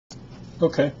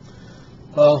Okay.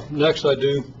 Next I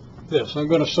do this. I'm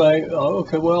going to say,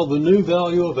 okay, well, the new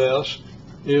value of S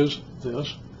is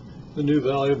this. The new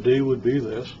value of D would be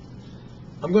this.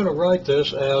 I'm going to write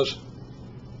this as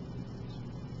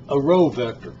a row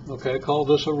vector. Okay, I call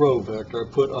this a row vector.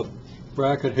 I put a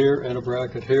bracket here and a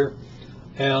bracket here,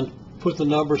 and put the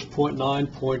numbers 0.9,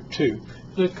 0.2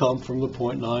 that come from the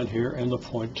 0.9 here and the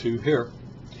 0.2 here.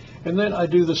 And then I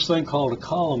do this thing called a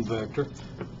column vector,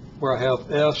 where I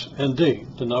have S and D,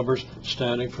 the numbers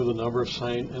standing for the number of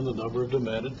sane and the number of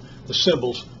demented, the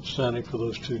symbols standing for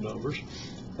those two numbers.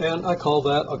 And I call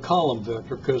that a column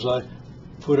vector because I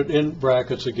put it in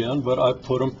brackets again, but I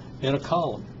put them in a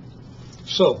column.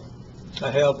 So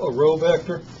I have a row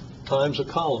vector times a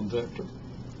column vector.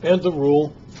 And the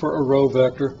rule for a row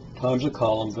vector times a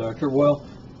column vector, well,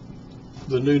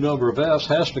 the new number of S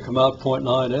has to come out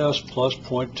 0.9S plus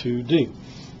 0.2D.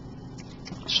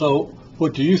 So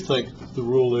what do you think the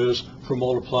rule is for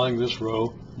multiplying this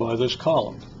row by this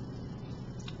column?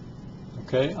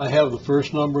 Okay, I have the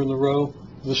first number in the row,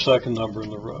 the second number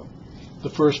in the row. The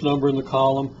first number in the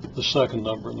column, the second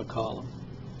number in the column.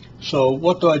 So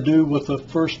what do I do with the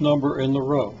first number in the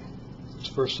row? It's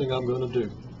the first thing I'm going to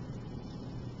do.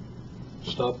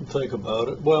 Stop and think about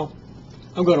it. Well,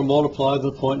 I'm going to multiply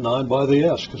the 0.9 by the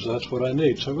S because that's what I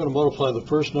need. So I'm going to multiply the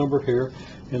first number here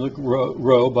in the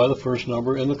row by the first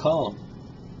number in the column.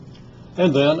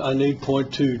 And then I need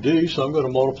 0.2D, so I'm going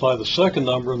to multiply the second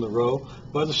number in the row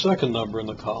by the second number in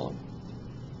the column.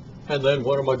 And then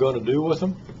what am I going to do with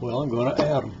them? Well, I'm going to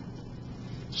add them.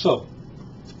 So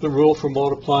the rule for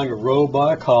multiplying a row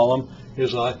by a column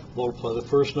is I multiply the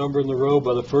first number in the row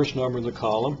by the first number in the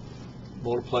column,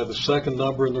 multiply the second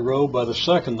number in the row by the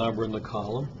second number in the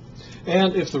column,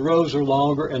 and if the rows are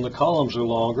longer and the columns are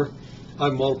longer, I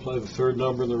multiply the third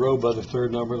number in the row by the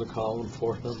third number in the column,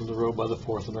 fourth number in the row by the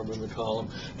fourth number in the column,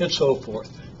 and so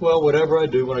forth. Well, whatever I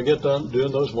do, when I get done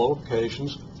doing those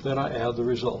multiplications, then I add the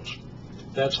results.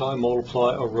 That's how I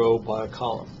multiply a row by a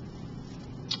column.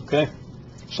 Okay?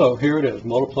 So here it is.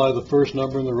 Multiply the first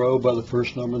number in the row by the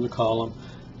first number in the column,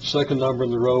 second number in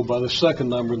the row by the second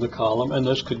number in the column, and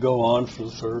this could go on for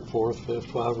the third, fourth, fifth,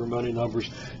 however many numbers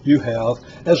you have,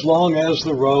 as long as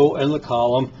the row and the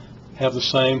column have the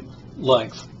same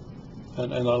length.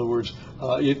 And in other words,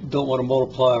 you don't want to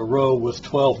multiply a row with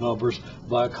 12 numbers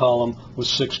by a column with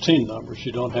 16 numbers.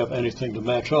 You don't have anything to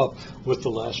match up with the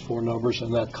last four numbers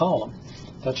in that column.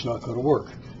 That's not going to work.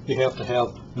 You have to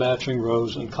have matching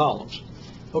rows and columns.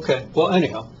 Okay, well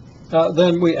anyhow,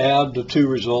 then we add the two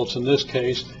results in this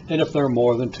case, and if there are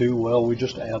more than two, well, we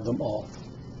just add them all.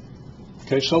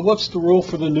 Okay, so what's the rule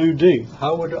for the new D?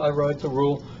 How would I write the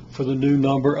rule for the new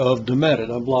number of demented?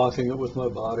 I'm blocking it with my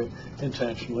body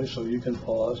intentionally so you can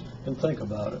pause and think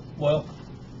about it. Well,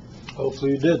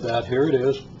 hopefully you did that. Here it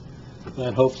is.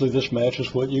 And hopefully this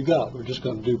matches what you got. We're just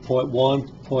going to do 0.1,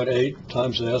 0.8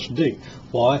 times SD.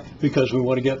 Why? Because we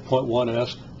want to get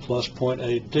 0.1S plus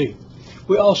 0.8D.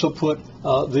 We also put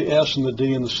the S and the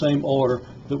D in the same order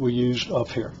that we used up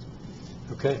here.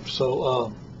 Okay,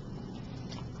 so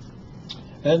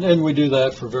and we do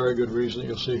that for very good reason that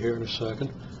you'll see here in a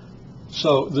second.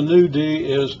 So the new D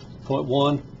is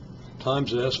 0.1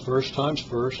 times S, first times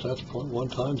first, that's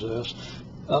 0.1 times S,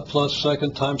 plus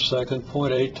second times second,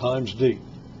 0.8 times D.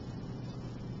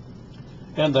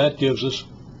 And that gives us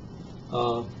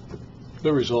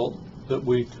the result that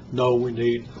we know we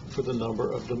need for the number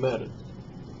of demented.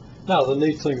 Now, the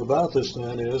neat thing about this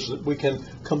then is that we can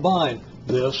combine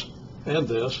this and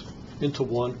this into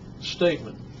one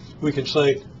statement. We can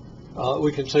say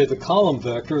the column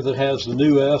vector that has the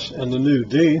new S and the new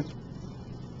D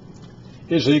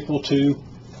is equal to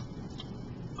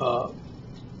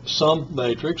sum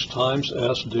matrix times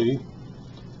SD,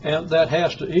 and that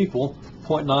has to equal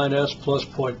 0.9S plus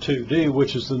 0.2D,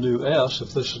 which is the new S.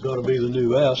 If this is going to be the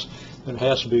new S, then it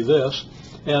has to be this,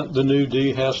 and the new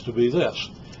D has to be this.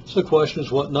 So the question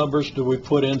is, what numbers do we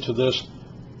put into this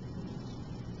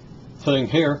thing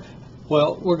here?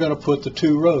 Well, we're going to put the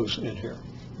two rows in here.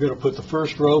 We're going to put the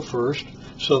first row first,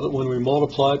 so that when we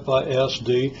multiply it by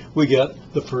SD, we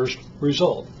get the first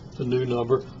result, the new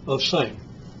number of sane.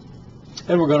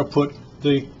 And we're going to put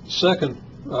the second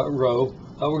row,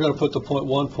 we're going to put the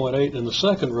 0.1, 0.8 in the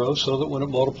second row, so that when it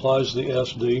multiplies the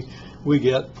SD, we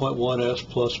get 0.1S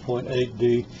plus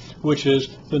 0.8D, which is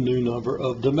the new number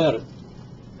of demented,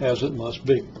 as it must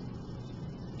be.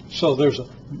 So there's a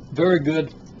very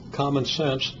good common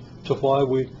sense to why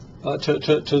we to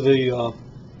the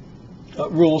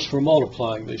rules for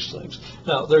multiplying these things.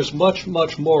 Now, there's much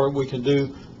more we can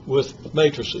do with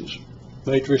matrices.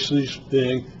 Matrices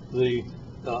being the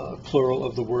plural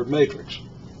of the word matrix.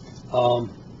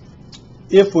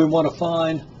 if we want to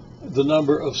find the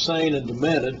number of sane and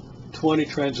demented 20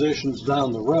 transitions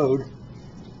down the road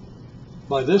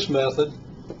by this method,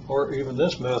 or even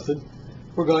this method,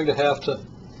 we're going to have to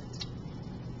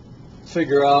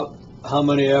figure out how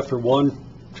many after one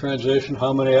transition,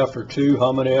 how many after two,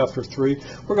 how many after three.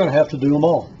 We're going to have to do them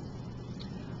all.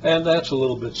 And that's a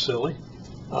little bit silly.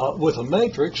 With a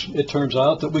matrix, it turns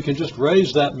out that we can just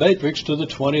raise that matrix to the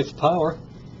 20th power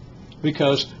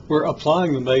because we're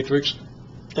applying the matrix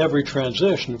every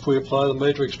transition. If we apply the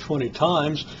matrix 20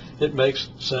 times, it makes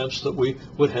sense that we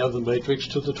would have the matrix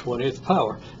to the 20th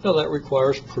power. Now that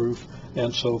requires proof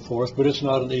and so forth, but it's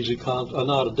not an easy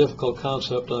not a difficult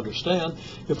concept to understand.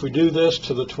 If we do this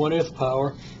to the 20th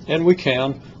power, and we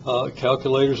can,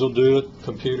 calculators will do it,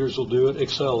 computers will do it,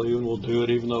 Excel even will do it,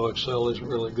 even though Excel isn't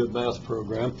really a good math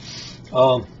program.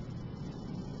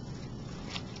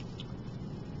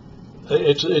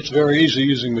 It's very easy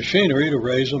using machinery to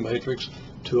raise a matrix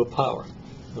to a power.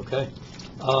 Okay.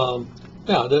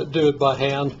 Now, to do it by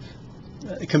hand,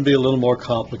 it can be a little more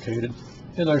complicated,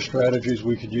 and there are strategies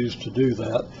we could use to do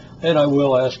that. And I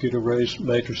will ask you to raise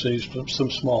matrices to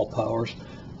some small powers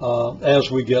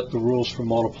as we get the rules for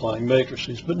multiplying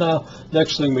matrices. But now,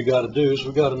 next thing we got to do is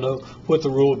we got to know what the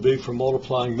rule would be for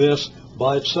multiplying this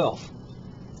by itself.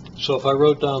 So if I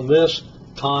wrote down this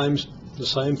times the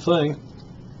same thing,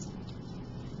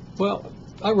 well,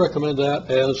 I recommend that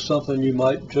as something you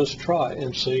might just try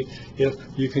and see if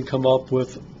you can come up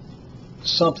with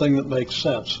something that makes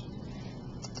sense.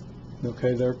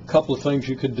 Okay, there are a couple of things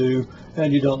you could do,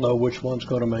 and you don't know which one's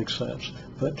going to make sense.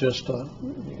 But just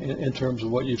in terms of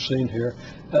what you've seen here,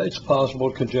 it's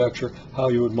possible to conjecture how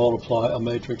you would multiply a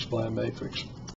matrix by a matrix.